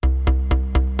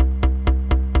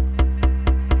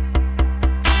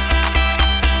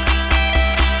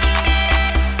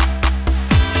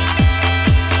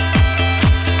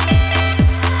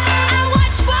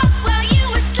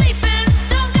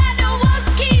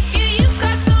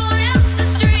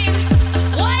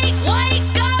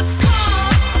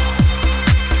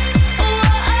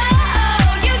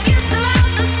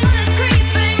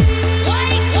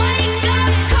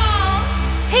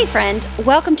friend.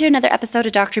 Welcome to another episode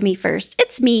of Dr. Me First.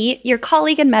 It's me, your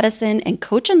colleague in medicine and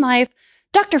coach in life,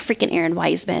 Dr. freaking Erin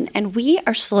Wiseman, and we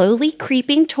are slowly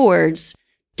creeping towards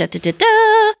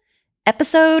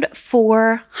episode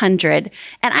 400.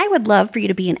 And I would love for you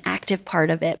to be an active part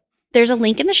of it. There's a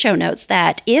link in the show notes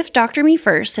that if Dr. Me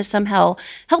First has somehow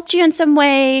helped you in some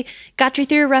way, got you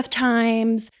through your rough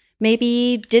times,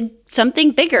 maybe did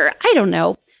something bigger, I don't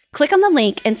know. Click on the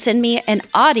link and send me an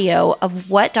audio of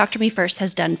what Dr. Me First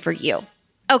has done for you.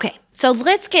 Okay, so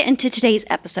let's get into today's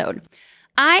episode.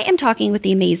 I am talking with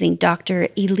the amazing Dr.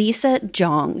 Elisa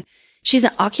Jong. She's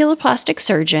an oculoplastic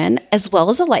surgeon as well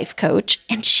as a life coach,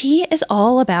 and she is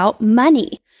all about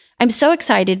money. I'm so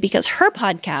excited because her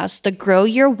podcast, the Grow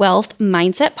Your Wealth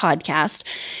Mindset podcast,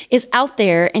 is out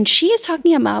there, and she is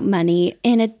talking about money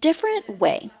in a different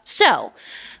way. So,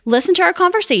 listen to our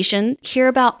conversation, hear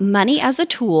about money as a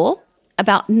tool,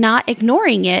 about not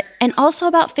ignoring it, and also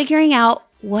about figuring out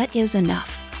what is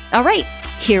enough. All right,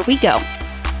 here we go. Wake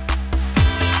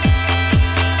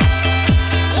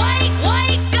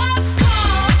up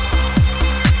call.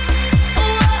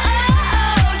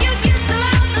 Oh, you can still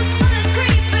out, the sun is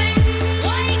creeping.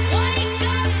 Wake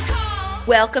up call.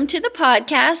 Welcome to the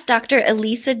podcast, Dr.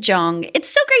 Elisa Jong. It's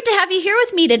so great to have you here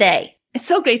with me today. It's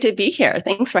so great to be here.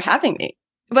 Thanks for having me.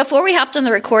 Before we hopped on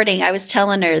the recording, I was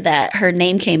telling her that her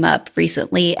name came up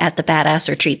recently at the Badass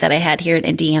Retreat that I had here in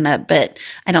Indiana, but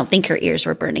I don't think her ears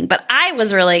were burning. But I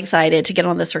was really excited to get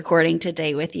on this recording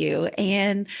today with you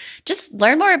and just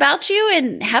learn more about you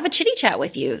and have a chitty chat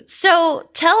with you. So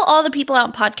tell all the people out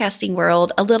in podcasting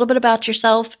world a little bit about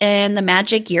yourself and the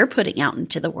magic you're putting out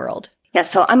into the world. Yeah,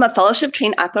 so I'm a fellowship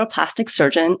trained oculoplastic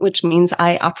surgeon, which means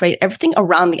I operate everything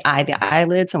around the eye, the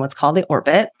eyelids, and what's called the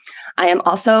orbit. I am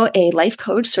also a life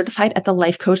coach certified at the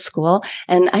Life Coach School,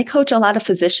 and I coach a lot of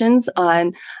physicians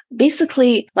on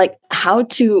basically like how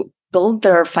to build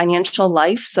their financial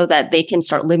life so that they can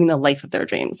start living the life of their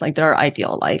dreams, like their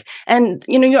ideal life. And,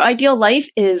 you know, your ideal life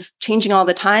is changing all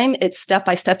the time. It's step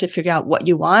by step to figure out what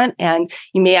you want. And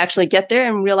you may actually get there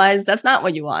and realize that's not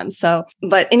what you want. So,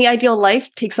 but any ideal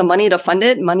life takes some money to fund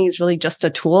it. Money is really just a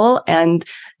tool. And,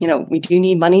 you know, we do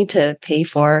need money to pay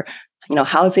for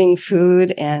housing,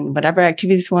 food, and whatever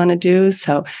activities we want to do.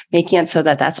 So making it so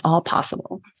that that's all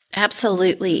possible.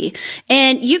 Absolutely.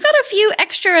 And you got a few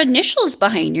extra initials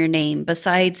behind your name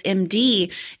besides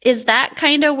MD. Is that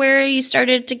kind of where you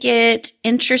started to get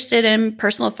interested in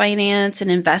personal finance and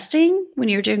investing when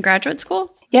you were doing graduate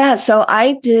school? Yeah, so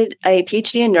I did a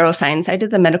PhD in neuroscience. I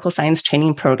did the medical science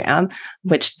training program,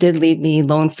 which did leave me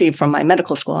loan-free from my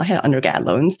medical school. I had undergrad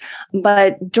loans.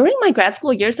 But during my grad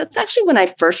school years, that's actually when I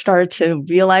first started to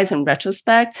realize in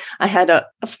retrospect, I had a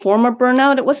form of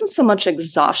burnout. It wasn't so much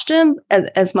exhaustion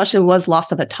as much as it was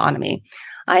loss of autonomy.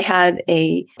 I had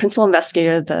a principal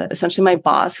investigator, essentially my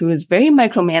boss, who was very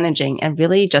micromanaging and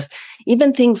really just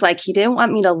even things like he didn't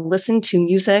want me to listen to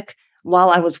music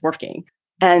while I was working.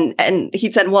 And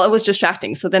he said, well, it was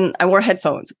distracting. So then I wore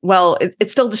headphones. Well,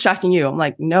 it's still distracting you. I'm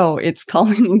like, no, it's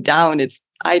calming me down.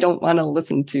 I don't want to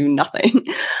listen to nothing.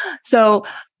 So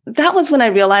that was when I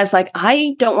realized, like,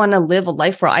 I don't want to live a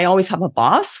life where I always have a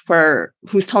boss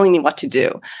who's telling me what to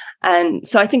do. And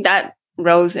so I think that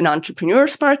rose an entrepreneur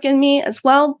spark in me as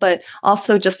well, but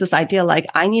also just this idea, like,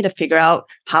 I need to figure out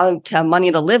how to have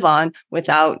money to live on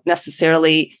without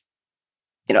necessarily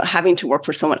having to work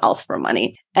for someone else for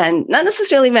money, and not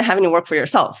necessarily even having to work for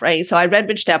yourself, right? So I read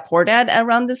Rich Dad Poor Dad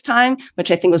around this time,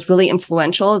 which I think was really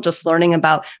influential, just learning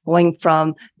about going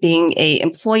from being a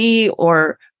employee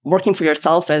or working for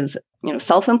yourself as,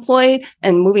 self-employed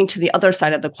and moving to the other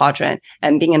side of the quadrant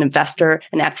and being an investor,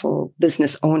 an actual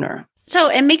business owner. So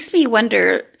it makes me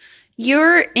wonder,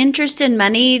 your interest in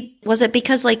money, was it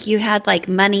because like you had like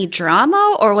money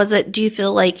drama, or do you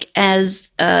feel like as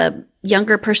a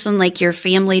younger person, like your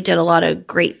family did a lot of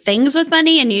great things with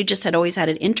money and you just had always had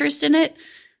an interest in it?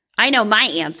 I know my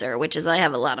answer, which is I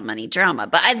have a lot of money drama,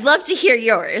 but I'd love to hear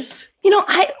yours.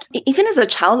 I, even as a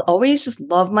child, always just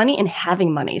loved money and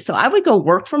having money. So I would go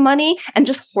work for money and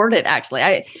just hoard it, actually.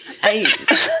 I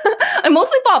I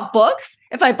mostly bought books.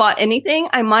 If I bought anything,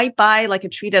 I might buy like a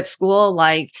treat at school,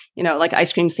 like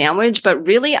ice cream sandwich. But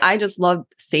really, I just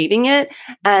loved saving it.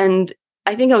 And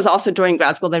I think it was also during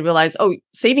grad school that I realized,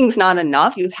 saving's not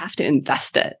enough. You have to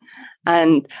invest it.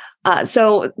 And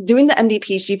so doing the MD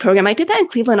PhD program, I did that in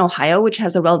Cleveland, Ohio, which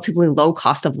has a relatively low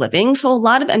cost of living. So a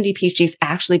lot of MD PhDs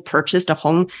actually purchased a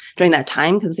home during that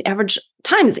time because the average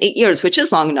time is 8 years, which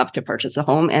is long enough to purchase a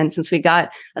home. And since we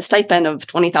got a stipend of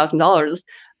 $20,000,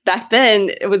 back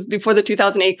then, it was before the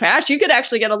 2008 crash, you could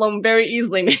actually get a loan very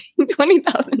easily, making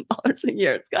 $20,000 a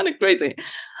year. It's kind of crazy.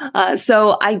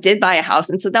 So I did buy a house.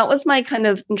 And so that was my kind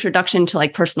of introduction to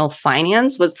like personal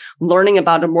finance, was learning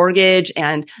about a mortgage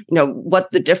and,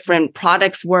 what the different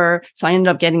products were. So I ended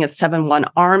up getting a 7-1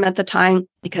 ARM at the time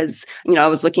because, I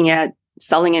was looking at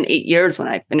selling in 8 years when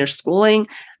I finished schooling.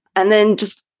 And then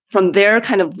just from there,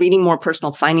 kind of reading more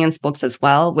personal finance books as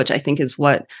well, which I think is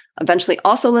what eventually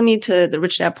also led me to the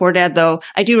Rich Dad Poor Dad, though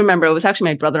I do remember it was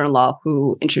actually my brother-in-law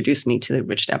who introduced me to the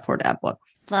Rich Dad Poor Dad book.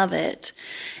 Love it.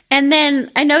 And then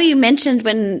I know you mentioned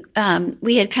when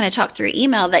we had kind of talked through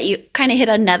email that you kind of hit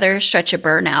another stretch of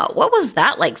burnout. What was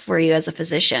that like for you as a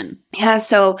physician? Yeah,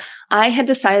 so I had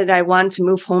decided I wanted to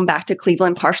move home back to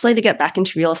Cleveland, partially to get back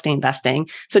into real estate investing.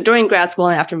 So during grad school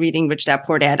and after reading Rich Dad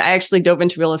Poor Dad, I actually dove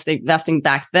into real estate investing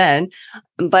back then.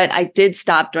 But I did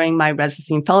stop during my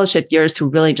residency and fellowship years to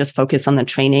really just focus on the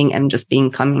training and just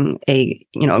becoming a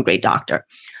great doctor.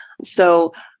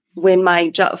 So when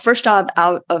my first job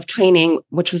out of training,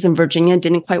 which was in Virginia,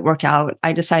 didn't quite work out,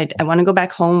 I decided I want to go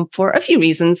back home for a few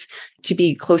reasons: to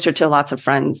be closer to lots of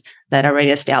friends that I already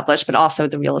established, but also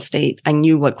the real estate. I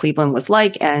knew what Cleveland was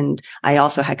like, and I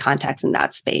also had contacts in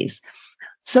that space.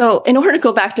 So in order to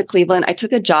go back to Cleveland, I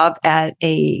took a job at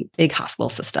a big hospital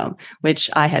system, which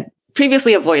I had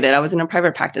previously avoided. I was in a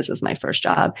private practice as my first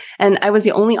job. And I was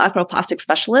the only oculoplastic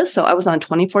specialist. So I was on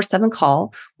 24/7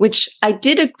 call, which I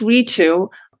did agree to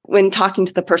when talking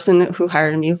to the person who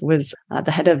hired me, who was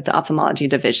the head of the ophthalmology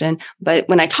division. But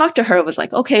when I talked to her, it was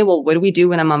like, okay, well, what do we do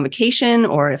when I'm on vacation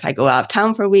or if I go out of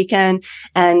town for a weekend?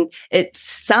 And it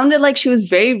sounded like she was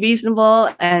very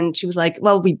reasonable. And she was like,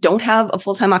 well, we don't have a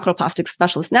full-time oculoplastic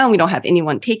specialist now. We don't have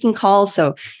anyone taking calls.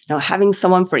 So, having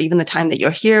someone for even the time that you're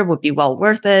here would be well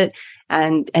worth it.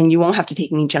 And you won't have to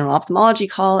take any general ophthalmology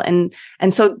call. And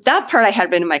so that part I had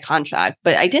written in my contract,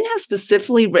 but I didn't have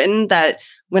specifically written that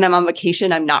when I'm on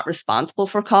vacation, I'm not responsible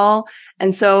for call.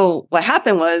 And so what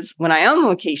happened was when I am on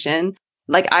vacation,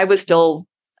 like I was still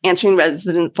answering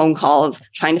resident phone calls,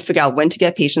 trying to figure out when to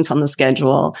get patients on the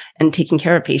schedule and taking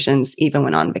care of patients even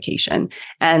when on vacation.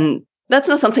 And that's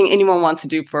not something anyone wants to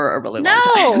do for a really long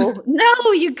time.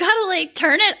 No, you gotta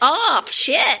turn it off.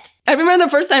 Shit. I remember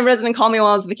the first time a resident called me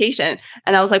while I was on vacation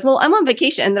and I was like, well, I'm on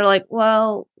vacation. And they're like,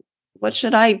 well, what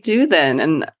should I do then?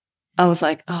 And I was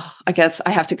like, oh, I guess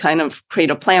I have to kind of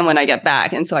create a plan when I get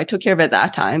back. And so I took care of it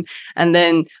that time. And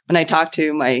then when I talked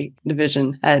to my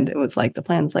division head, it was like, the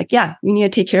plan's like, yeah, you need to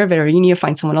take care of it or you need to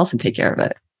find someone else to take care of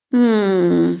it.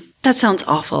 That sounds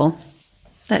awful.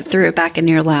 That threw it back in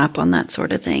your lap on that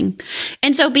sort of thing.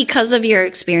 And so because of your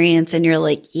experience and you're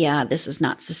like, yeah, this is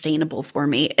not sustainable for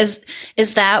me. Is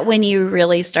that when you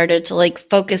really started to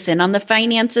focus in on the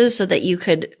finances so that you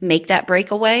could make that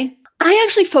breakaway? I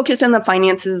actually focused on the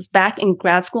finances back in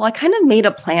grad school. I kind of made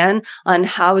a plan on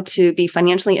how to be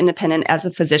financially independent as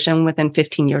a physician within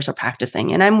 15 years of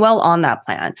practicing. And I'm well on that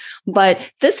plan. But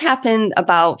this happened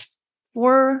about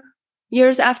 4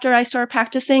 years after I started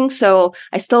practicing. So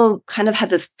I still kind of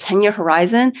had this 10-year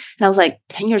horizon. And I was like,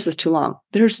 10 years is too long.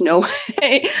 There's no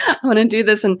way I want to do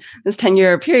this in this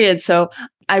 10-year period. So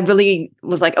I really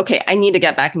was like, okay, I need to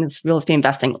get back into this real estate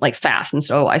investing fast. And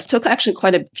so I took actually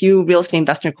quite a few real estate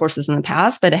investment courses in the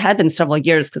past, but it had been several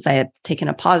years because I had taken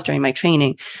a pause during my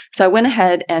training. So I went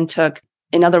ahead and took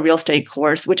another real estate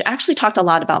course, which actually talked a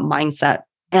lot about mindset.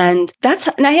 And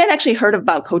I had actually heard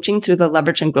about coaching through the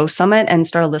Leverage and Growth Summit and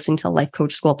started listening to Life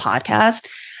Coach School podcast.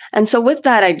 And so with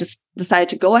that, I just decided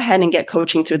to go ahead and get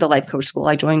coaching through the Life Coach School.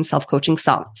 I joined Self-Coaching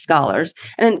Scholars.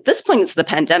 And at this point, it's the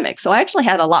pandemic. So I actually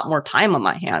had a lot more time on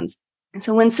my hands. And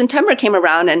so when September came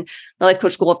around and the Life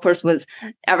Coach School, of course, was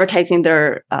advertising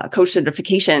their coach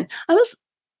certification,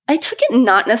 I took it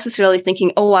not necessarily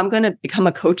thinking, oh, I'm going to become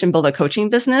a coach and build a coaching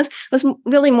business. It was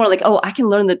really more like, oh, I can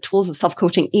learn the tools of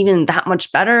self-coaching even that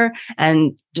much better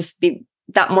and just be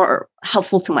that more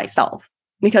helpful to myself,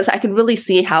 because I could really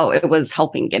see how it was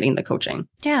helping getting the coaching.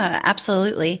 Yeah,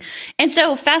 absolutely. And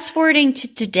so fast forwarding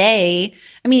to today,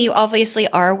 I mean, you obviously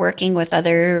are working with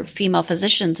other female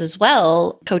physicians as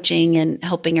well, coaching and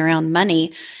helping around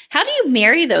money. How do you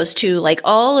marry those two?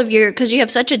 Because you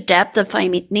have such a depth of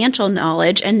financial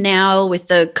knowledge and now with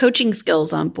the coaching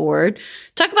skills on board,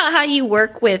 talk about how you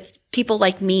work with people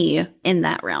like me in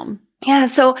that realm. Yeah.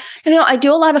 So, I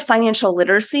do a lot of financial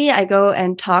literacy. I go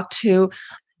and talk to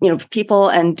people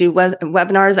and do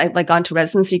webinars. I've gone to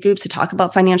residency groups to talk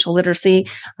about financial literacy.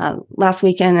 Last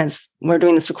weekend, as we're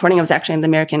doing this recording, I was actually in the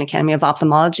American Academy of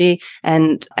Ophthalmology,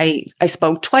 and I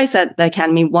spoke twice at the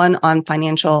Academy, one on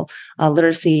financial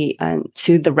literacy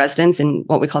to the residents in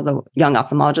what we call the Young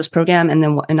Ophthalmologist program, and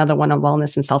then another one on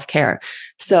wellness and self-care.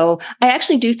 So I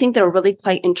actually do think they're really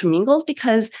quite intermingled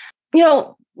because,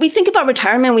 we think about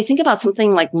retirement, we think about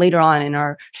something like later on in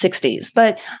our 60s,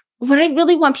 but what I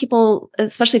really want people,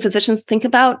 especially physicians, to think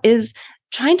about is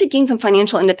trying to gain some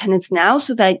financial independence now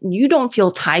so that you don't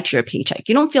feel tied to your paycheck.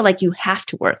 You don't feel like you have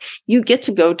to work. You get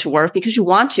to go to work because you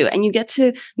want to, and you get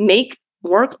to make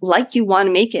work like you want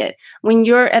to make it. When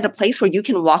you're at a place where you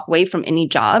can walk away from any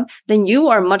job, then you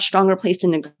are a much stronger place to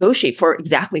negotiate for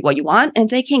exactly what you want. And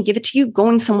they can't give it to you,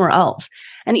 going somewhere else.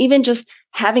 And even just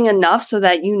having enough so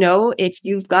that, if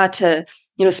you've got to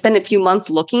spend a few months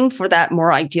looking for that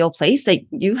more ideal place, that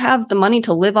you have the money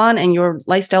to live on and your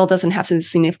lifestyle doesn't have to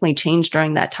significantly change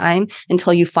during that time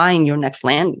until you find your next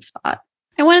landing spot.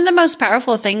 And one of the most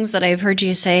powerful things that I've heard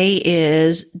you say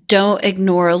is don't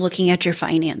ignore looking at your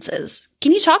finances.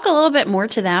 Can you talk a little bit more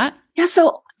to that? Yeah.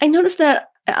 So I noticed that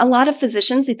a lot of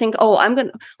physicians, they think,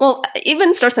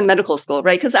 even starts in medical school,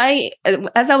 right? Because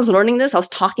as I was learning this, I was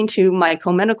talking to my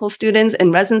co-medical students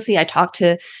in residency. I talked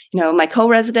to, my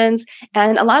co-residents,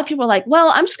 and a lot of people are like,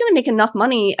 well, I'm just going to make enough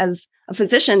money as a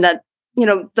physician that,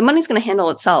 the money's going to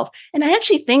handle itself. And I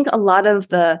actually think a lot of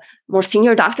the more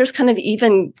senior doctors kind of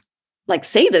even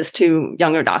say this to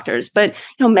younger doctors, but,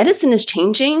 medicine is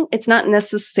changing. It's not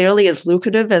necessarily as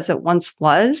lucrative as it once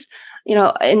was.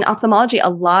 In ophthalmology, a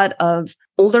lot of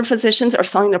older physicians are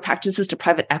selling their practices to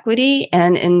private equity.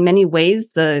 And in many ways,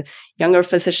 the younger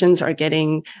physicians are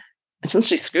getting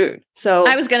essentially screwed. So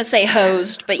I was going to say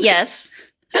hosed, but yes.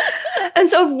 And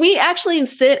so we actually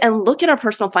sit and look at our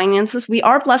personal finances. We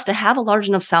are blessed to have a large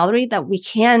enough salary that we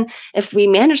can, if we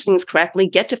manage things correctly,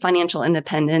 get to financial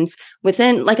independence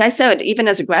within, like I said, even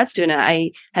as a grad student,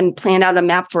 I had planned out a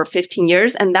map for 15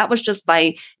 years. And that was just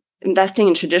by investing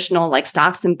in traditional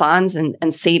stocks and bonds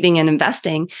and saving and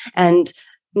investing. And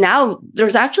now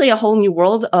there's actually a whole new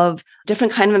world of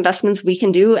different kind of investments we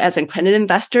can do as accredited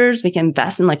investors. We can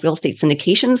invest in real estate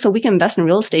syndication. So we can invest in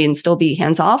real estate and still be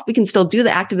hands off. We can still do the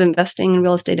active investing in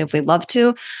real estate if we love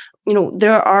to.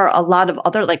 There are a lot of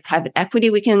other private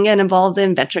equity we can get involved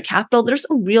in, venture capital. There's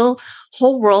a real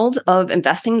whole world of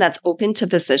investing that's open to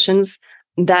physicians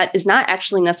that is not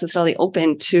actually necessarily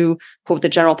open to, quote, the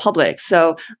general public.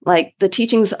 So the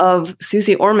teachings of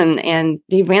Susie Orman and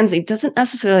Dave Ramsey doesn't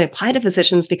necessarily apply to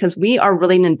physicians because we are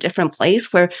really in a different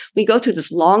place where we go through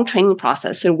this long training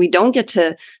process. So we don't get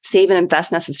to save and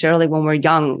invest necessarily when we're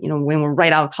young, when we're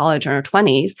right out of college or in our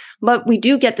 20s, but we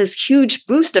do get this huge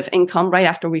boost of income right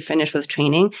after we finish with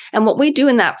training. And what we do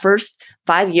in that first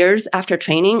 5 years after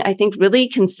training, I think really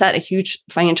can set a huge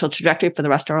financial trajectory for the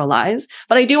rest of our lives.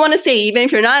 But I do want to say, even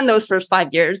if you're not in those first 5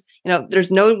 years, there's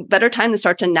no better time to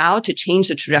start to now to change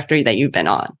the trajectory that you've been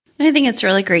on. I think it's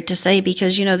really great to say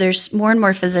because, there's more and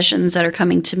more physicians that are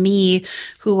coming to me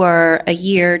who are a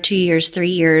year, 2 years, 3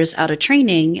 years out of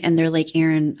training. And they're like,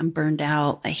 Erin, I'm burned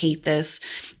out. I hate this.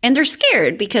 And they're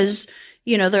scared because,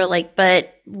 they're like,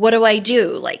 but what do I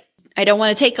do? I don't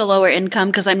want to take a lower income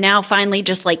because I'm now finally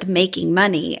just making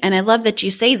money. And I love that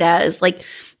you say that is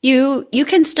you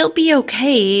can still be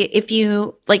okay if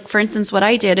you, for instance, what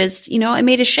I did is, I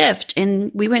made a shift and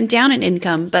we went down in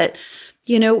income, but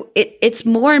it's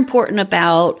more important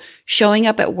about showing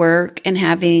up at work and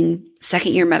having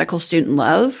second year medical student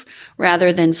love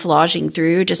rather than sloshing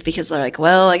through just because they're like,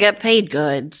 well, I get paid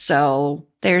good. So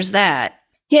there's that.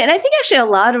 Yeah. And I think actually a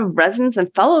lot of residents and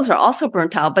fellows are also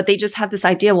burnt out, but they just have this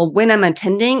idea, well, when I'm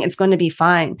attending, it's going to be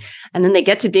fine. And then they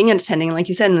get to being an attending. Like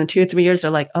you said, in the 2 or 3 years,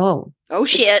 they're like, oh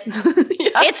shit,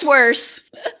 It's worse.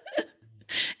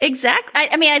 Exactly.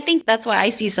 I think that's why I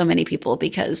see so many people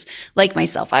because like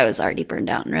myself, I was already burned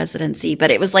out in residency,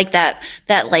 but it was that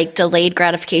delayed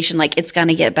gratification, it's going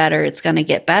to get better. It's going to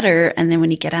get better. And then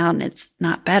when you get out and it's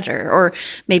not better, or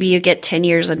maybe you get 10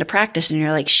 years into practice and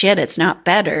you're like, shit, it's not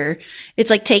better.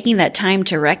 It's taking that time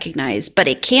to recognize, but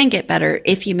it can get better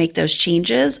if you make those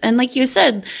changes. And like you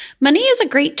said, money is a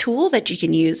great tool that you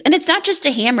can use. And it's not just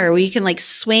a hammer where you can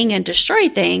swing and destroy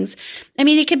things.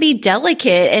 It can be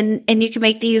delicate and you can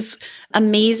make these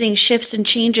amazing shifts and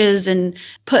changes and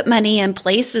put money in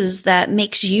places that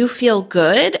makes you feel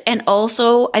good. And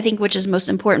also, I think, which is most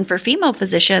important for female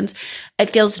physicians, it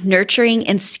feels nurturing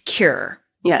and secure.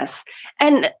 Yes.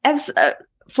 And as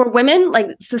for women,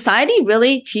 society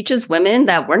really teaches women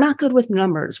that we're not good with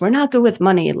numbers. We're not good with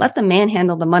money. Let the man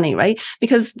handle the money, right?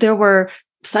 Because there were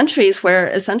centuries where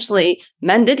essentially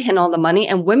men did handle the money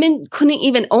and women couldn't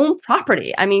even own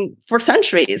property. I mean, for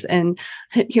centuries in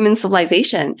human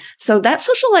civilization. So that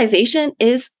socialization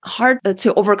is hard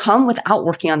to overcome without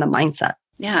working on the mindset.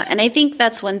 Yeah. And I think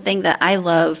that's one thing that I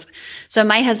love. So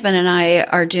my husband and I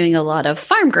are doing a lot of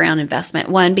farm ground investment.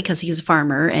 One, because he's a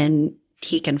farmer and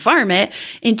he can farm it.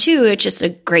 And two, it's just a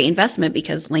great investment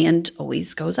because land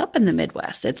always goes up in the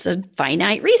Midwest. It's a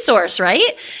finite resource,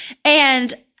 right?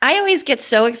 And I always get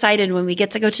so excited when we get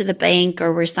to go to the bank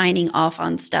or we're signing off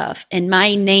on stuff and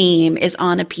my name is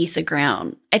on a piece of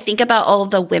ground. I think about all of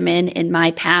the women in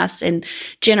my past and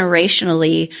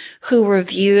generationally who were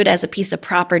viewed as a piece of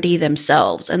property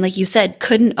themselves. And like you said,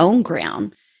 couldn't own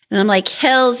ground. And I'm like,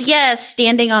 hells yes,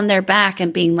 standing on their back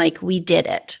and being like, we did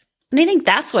it. And I think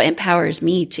that's what empowers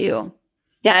me too.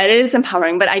 Yeah, it is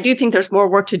empowering, but I do think there's more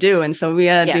work to do. And so we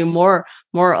gotta do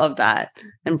more of that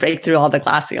and break through all the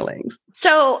glass ceilings.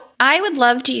 So I would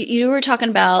love to, you were talking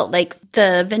about like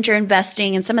the venture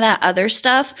investing and some of that other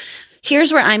stuff.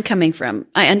 Here's where I'm coming from.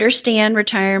 I understand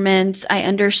retirements. I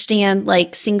understand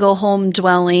like single home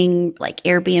dwelling, like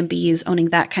Airbnbs, owning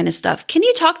that kind of stuff. Can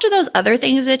you talk to those other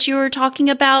things that you were talking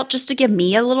about just to give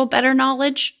me a little better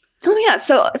knowledge? Oh, yeah.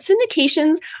 So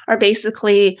syndications are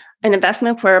basically an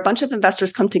investment where a bunch of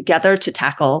investors come together to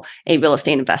tackle a real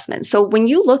estate investment. So when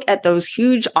you look at those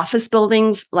huge office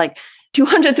buildings, like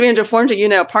 200, 300, 400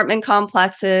 unit apartment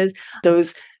complexes,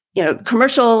 those,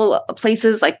 commercial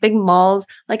places like big malls,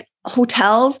 like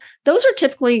hotels, those are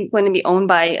typically going to be owned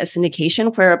by a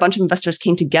syndication where a bunch of investors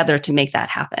came together to make that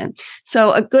happen.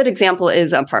 So a good example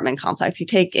is an apartment complex. You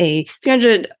take a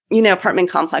 300 unit apartment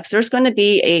complex, there's going to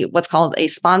be what's called a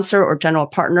sponsor or general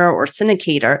partner or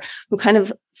syndicator who kind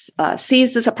of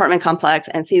sees this apartment complex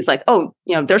and sees like, oh,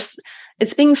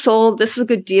 it's being sold. This is a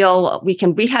good deal. We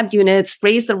can rehab units,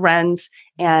 raise the rents,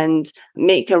 and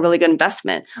make a really good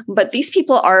investment. But these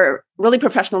people are really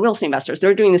professional real estate investors.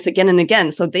 They're doing this again and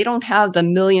again. So they don't have the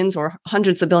millions or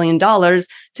hundreds of $billions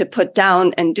to put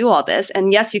down and do all this.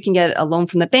 And yes, you can get a loan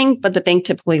from the bank, but the bank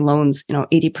typically loans,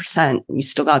 80%. You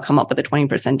still got to come up with a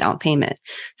 20% down payment.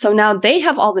 So now they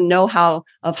have all the know-how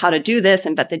of how to do this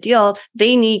and vet the deal.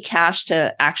 They need cash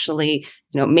to actually,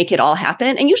 make it all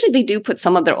happen. And usually they do put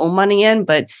some of their own money in,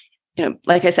 but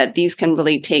like I said, these can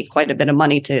really take quite a bit of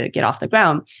money to get off the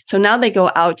ground. So now they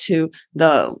go out to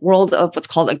the world of what's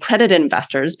called accredited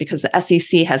investors because the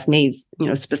SEC has made,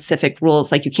 specific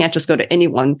rules. Like you can't just go to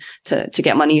anyone to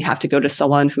get money. You have to go to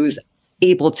someone who's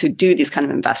able to do these kind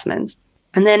of investments.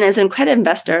 And then as an accredited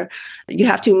investor, you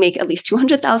have to make at least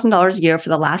 $200,000 a year for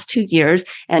the last 2 years.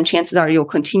 And chances are you'll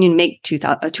continue to make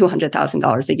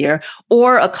 $200,000 a year,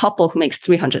 or a couple who makes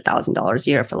 $300,000 a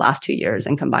year for the last 2 years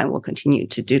and combined will continue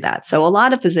to do that. So a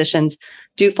lot of positions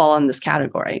do fall in this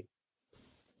category.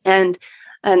 And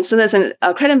so as an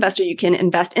accredited investor, you can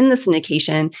invest in the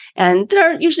syndication, and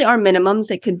there usually are minimums.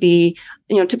 They could be,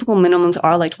 typical minimums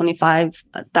are like $25,000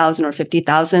 or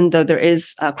 $50,000, though there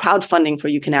is crowdfunding where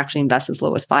you can actually invest as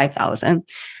low as $5,000.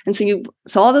 And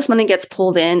so all this money gets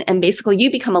pulled in, and basically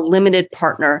you become a limited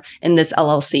partner in this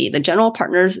LLC. The general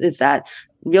partners is that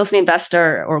real estate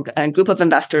investor or a group of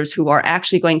investors who are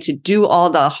actually going to do all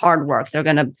the hard work. They're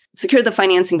going to secure the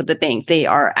financing with the bank. They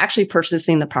are actually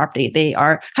purchasing the property. They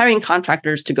are hiring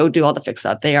contractors to go do all the fix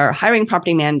up. They are hiring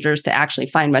property managers to actually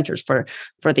find renters for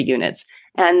the units.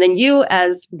 And then you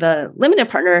as the limited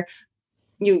partner,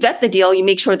 you vet the deal, you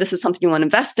make sure this is something you want to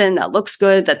invest in, that looks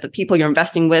good, that the people you're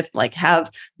investing with like have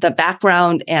the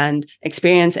background and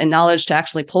experience and knowledge to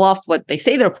actually pull off what they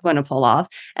say they're going to pull off.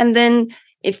 And then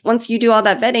if once you do all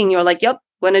that vetting, you're like, yep,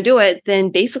 going to do it, then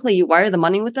basically you wire the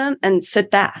money with them and sit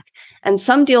back. And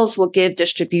some deals will give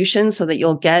distribution so that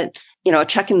you'll get, a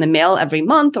check in the mail every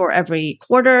month or every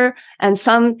quarter. And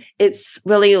some, it's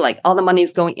really like all the money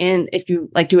is going in. If you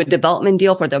like do a development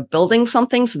deal where they're building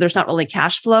something, so there's not really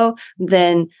cash flow,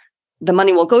 then the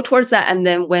money will go towards that. And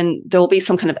then when there will be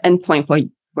some kind of endpoint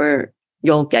where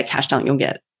you'll get cash down, you'll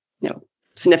get,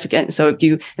 significant. So if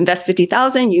you invest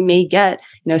 50,000, you may get,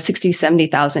 60,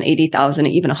 70,000, 80,000,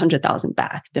 even 100,000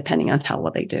 back, depending on how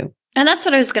well they do. And that's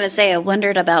what I was going to say. I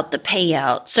wondered about the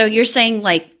payout. So you're saying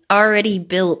like already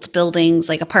built buildings,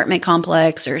 like apartment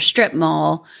complex or a strip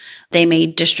mall, they may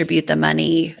distribute the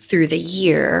money through the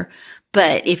year.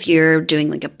 But if you're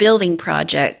doing like a building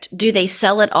project, do they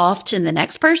sell it off to the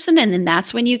next person and then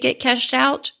that's when you get cashed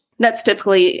out? That's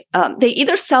typically, they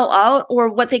either sell out or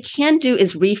what they can do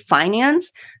is refinance.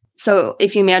 So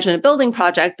if you imagine a building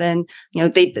project, then,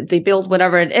 they build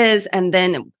whatever it is, and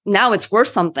then now it's worth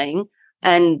something.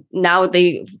 And now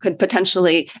they could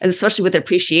potentially, especially with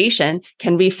appreciation,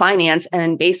 can refinance,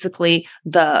 and basically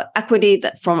the equity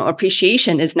that from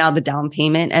appreciation is now the down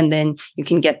payment. And then you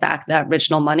can get back that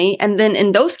original money. And then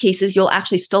in those cases, you'll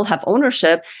actually still have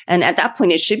ownership. And at that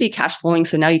point, it should be cash flowing.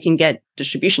 So now you can get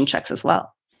distribution checks as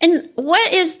well. And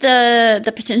what is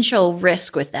the potential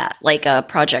risk with that? Like a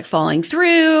project falling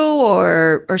through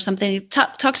or something?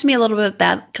 Talk to me a little bit about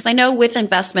that, because I know with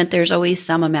investment, there's always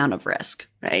some amount of risk.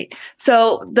 Right.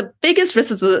 So the biggest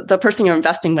risk is the person you're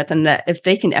investing with, and that if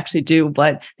they can actually do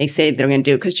what they say they're going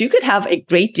to do, because you could have a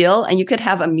great deal and you could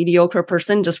have a mediocre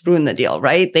person just ruin the deal,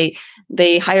 right?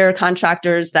 They hire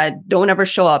contractors that don't ever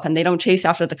show up and they don't chase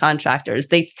after the contractors.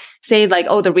 They say like,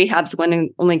 oh, the rehab's going to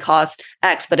only cost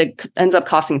X, but it ends up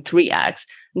costing 3X.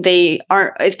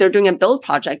 If they're doing a build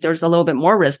project, there's a little bit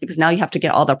more risk because now you have to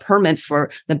get all the permits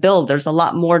for the build. There's a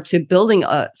lot more to building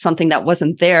something that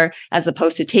wasn't there, as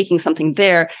opposed to taking something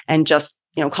there and just,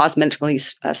 cosmetically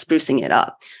sprucing it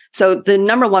up. So the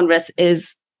number one risk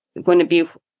is going to be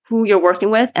who you're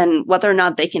working with and whether or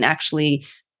not they can actually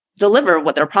deliver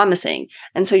what they're promising.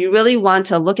 And so you really want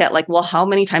to look at like, well, how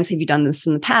many times have you done this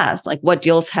in the past? Like what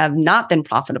deals have not been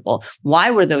profitable?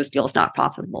 Why were those deals not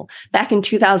profitable? Back in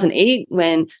 2008,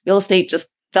 when real estate just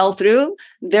fell through,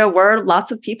 there were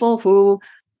lots of people who,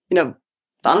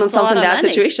 found themselves in bad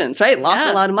situations, right? Lost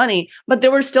a lot of money, but there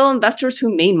were still investors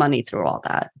who made money through all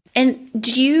that. And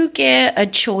do you get a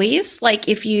choice? Like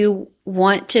if you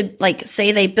want to, like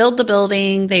say they build the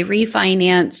building, they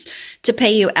refinance to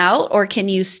pay you out, or can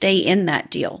you stay in that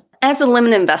deal? As a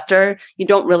limited investor, you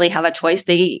don't really have a choice.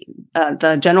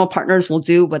 The general partners will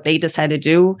do what they decide to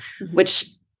do, which,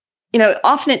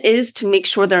 often it is to make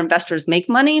sure their investors make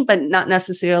money, but not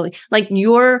necessarily like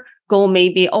your goal may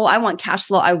be, oh, I want cash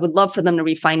flow. I would love for them to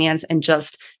refinance and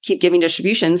just keep giving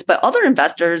distributions. But other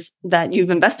investors that you've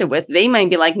invested with, they might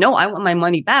be like, no, I want my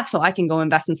money back so I can go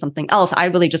invest in something else. I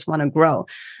really just want to grow.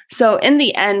 So in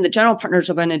the end, the general partners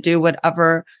are going to do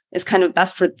whatever is kind of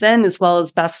best for them, as well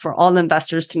as best for all the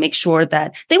investors, to make sure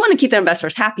that they want to keep their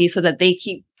investors happy so that they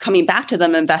keep coming back to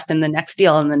them, invest in the next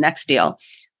deal and the next deal.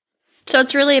 So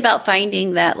it's really about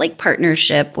finding that like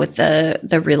partnership with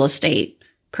the real estate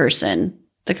person,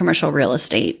 the commercial real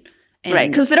estate.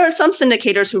 Right. Because there are some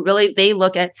syndicators who really, they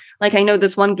look at, like I know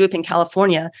this one group in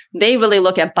California, they really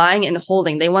look at buying and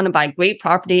holding. They want to buy great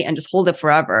property and just hold it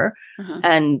forever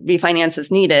and refinance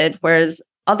as needed. Whereas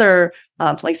other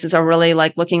places are really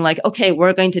like looking like, okay,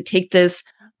 we're going to take this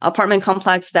apartment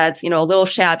complex that's, a little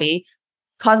shabby,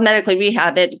 cosmetically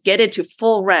rehab it, get it to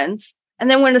full rents, and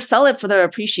then we're going to sell it for their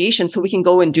appreciation so we can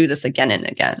go and do this again and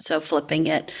again. So flipping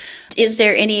it. Is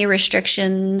there any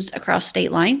restrictions across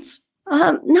state lines?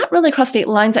 Not really across state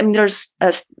lines. I mean, there's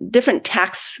different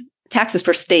taxes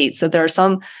per state. So there are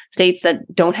some states that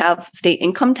don't have state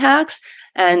income tax,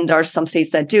 and there are some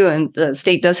states that do. And the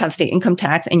state does have state income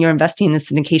tax, and you're investing in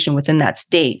syndication within that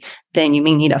state, then you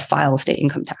may need to file state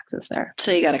income taxes there.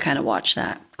 So you got to kind of watch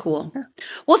that. Cool. Yeah.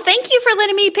 Well, thank you for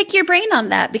letting me pick your brain on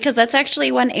that, because that's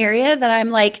actually one area that I'm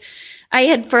like, I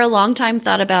had for a long time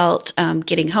thought about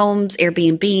getting homes,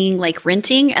 Airbnb, like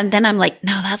renting. And then I'm like,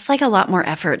 no, that's like a lot more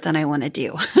effort than I want to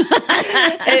do.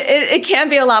 it can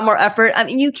be a lot more effort. I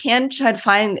mean, you can try to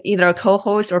find either a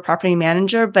co-host or property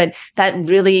manager, but that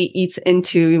really eats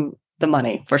into the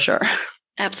money for sure.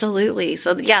 Absolutely.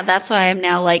 So yeah, that's why I'm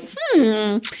now like, I'm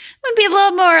going to be a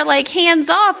little more like hands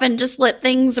off and just let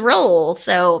things roll.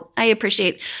 So I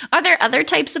appreciate. Are there other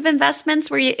types of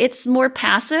investments where it's more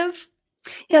passive?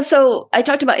 Yeah, so I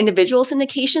talked about individual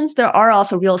syndications. There are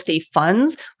also real estate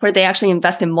funds where they actually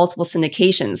invest in multiple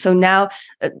syndications. So now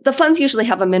the funds usually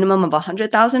have a minimum of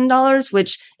 $100,000,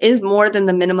 which is more than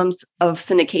the minimums of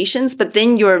syndications, but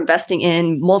then you're investing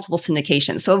in multiple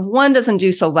syndications. So if one doesn't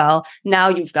do so well, now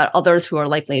you've got others who are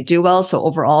likely to do well. So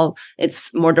overall,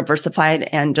 it's more diversified.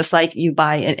 And just like you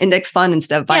buy an index fund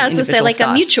instead of buying individual say like stocks.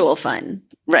 A mutual fund.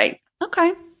 Right.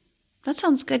 Okay. That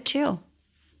sounds good too.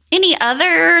 Any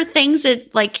other things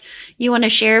that like you want to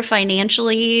share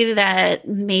financially that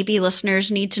maybe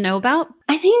listeners need to know about?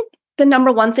 I think the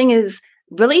number one thing is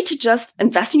really to just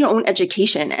invest in your own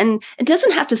education. And it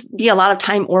doesn't have to be a lot of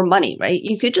time or money, right?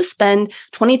 You could just spend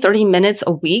 20, 30 minutes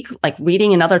a week, like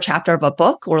reading another chapter of a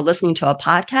book or listening to a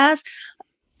podcast.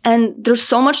 And there's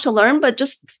so much to learn, but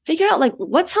just figure out like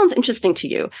what sounds interesting to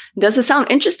you. Does it sound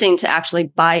interesting to actually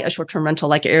buy a short-term rental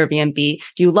like Airbnb?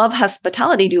 Do you love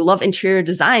hospitality? Do you love interior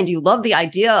design? Do you love the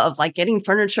idea of like getting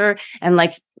furniture and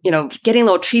like, getting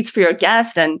little treats for your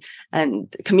guests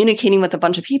and communicating with a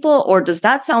bunch of people? Or does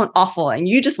that sound awful and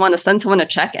you just want to send someone a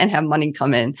check and have money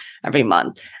come in every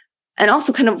month? and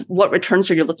also kind of what returns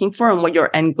are you looking for and what your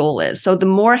end goal is. So the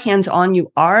more hands-on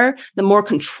you are, the more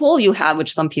control you have,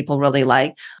 which some people really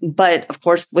like. But of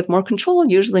course, with more control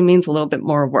usually means a little bit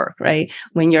more work, right?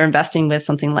 When you're investing with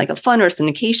something like a fund or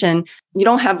syndication, you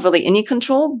don't have really any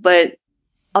control, but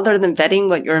other than vetting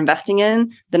what you're investing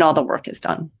in, then all the work is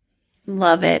done.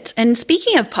 Love it. And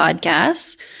speaking of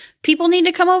podcasts, people need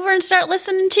to come over and start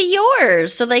listening to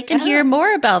yours so they can hear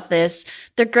more about this.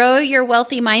 The Grow Your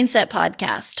Wealthy Mindset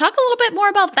podcast. Talk a little bit more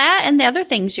about that and the other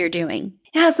things you're doing.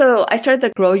 Yeah, so I started the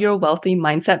Grow Your Wealthy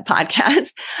Mindset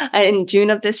podcast in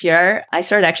June of this year. I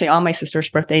started actually on my sister's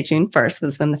birthday, June 1st,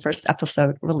 was when the first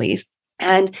episode released.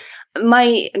 And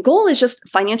my goal is just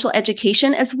financial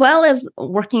education as well as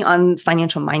working on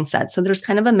financial mindset. So there's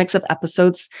kind of a mix of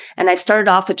episodes. And I've started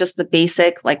off with just the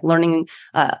basic, like learning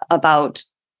about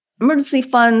emergency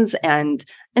funds and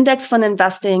index fund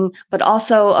investing, but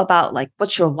also about like,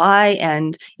 what's your why?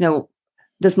 And,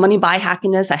 does money buy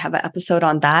happiness? I have an episode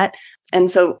on that. And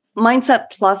so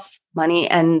mindset plus money.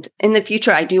 And in the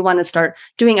future, I do want to start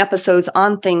doing episodes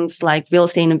on things like real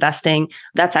estate investing.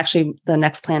 That's actually the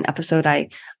next planned episode I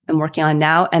am working on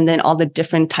now. And then all the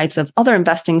different types of other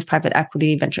investings, private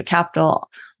equity, venture capital,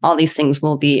 all these things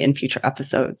will be in future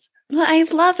episodes. Well, I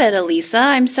love it, Elisa.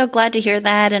 I'm so glad to hear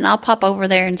that. And I'll pop over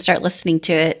there and start listening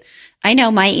to it. I know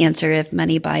my answer if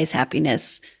money buys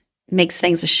happiness. Makes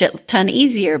things a shit ton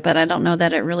easier, but I don't know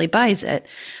that it really buys it.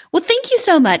 Well, thank you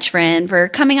so much, friend, for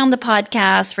coming on the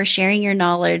podcast, for sharing your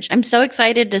knowledge. I'm so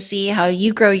excited to see how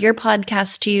you grow your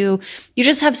podcast too. You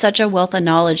just have such a wealth of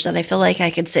knowledge that I feel like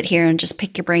I could sit here and just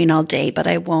pick your brain all day, but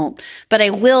I won't. But I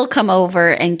will come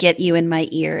over and get you in my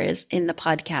ears in the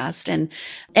podcast.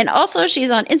 And also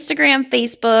she's on Instagram,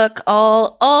 Facebook,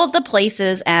 all the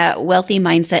places at Wealthy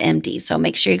Mindset MD. So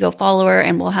make sure you go follow her,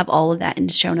 and we'll have all of that in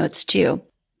the show notes too.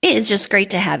 It is just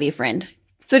great to have you, friend.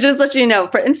 So just let you know,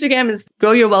 for Instagram is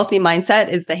Grow Your Wealthy Mindset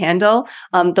is the handle.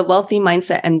 The Wealthy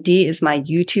Mindset MD is my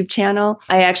YouTube channel.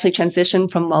 I actually transitioned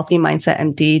from Wealthy Mindset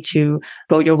MD to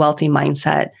Grow Your Wealthy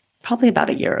Mindset probably about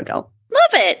a year ago.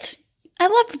 Love it. I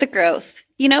love the growth.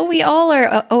 We all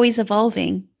are always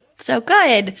evolving. So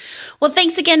good. Well,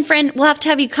 thanks again, friend. We'll have to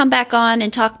have you come back on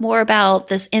and talk more about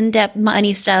this in-depth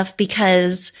money stuff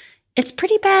because it's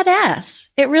pretty badass.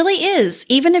 It really is.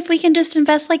 Even if we can just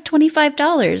invest like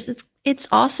 $25, it's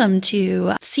awesome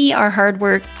to see our hard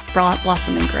work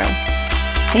blossom and grow.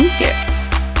 Thank you.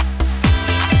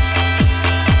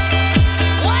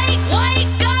 Wake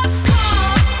up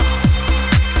call.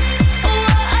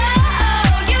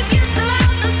 Whoa, you can still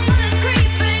out, the sun is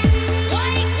creeping.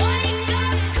 Wake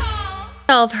up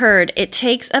call. I've heard it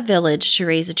takes a village to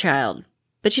raise a child.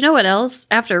 But you know what else?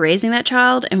 After raising that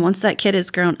child, and once that kid is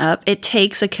grown up, it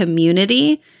takes a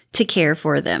community to care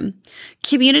for them.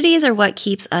 Communities are what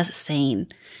keeps us sane.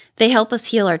 They help us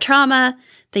heal our trauma.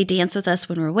 They dance with us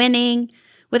when we're winning.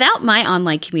 Without my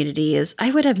online communities, I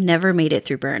would have never made it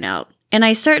through burnout. And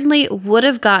I certainly would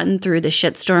have gotten through the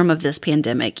shitstorm of this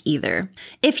pandemic either.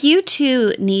 If you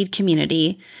too need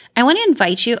community, I want to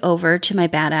invite you over to my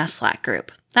Badass Slack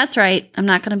group. That's right, I'm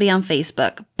not going to be on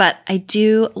Facebook, but I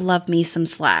do love me some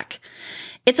Slack.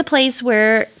 It's a place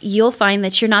where you'll find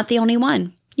that you're not the only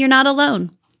one. You're not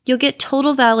alone. You'll get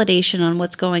total validation on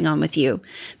what's going on with you.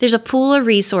 There's a pool of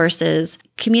resources.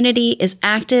 Community is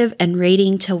active and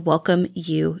waiting to welcome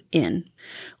you in.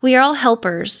 We are all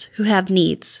helpers who have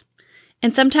needs.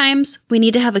 And sometimes we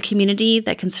need to have a community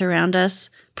that can surround us,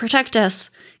 protect us,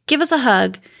 give us a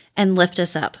hug, and lift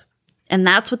us up. And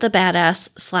that's what the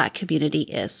Badass Slack community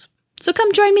is. So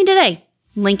come join me today.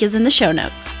 Link is in the show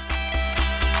notes.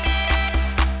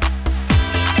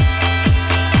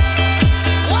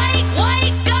 Wake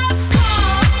up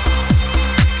call.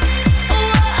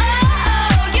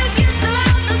 Whoa, you can still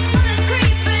out, the sun is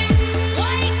creeping.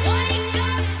 Wake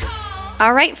up call.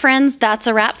 All right, friends, that's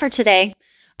a wrap for today.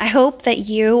 I hope that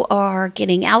you are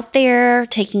getting out there,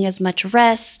 taking as much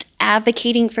rest,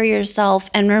 advocating for yourself,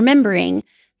 and remembering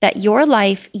that your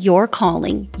life, your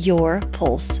calling, your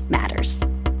pulse matters.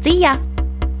 See ya.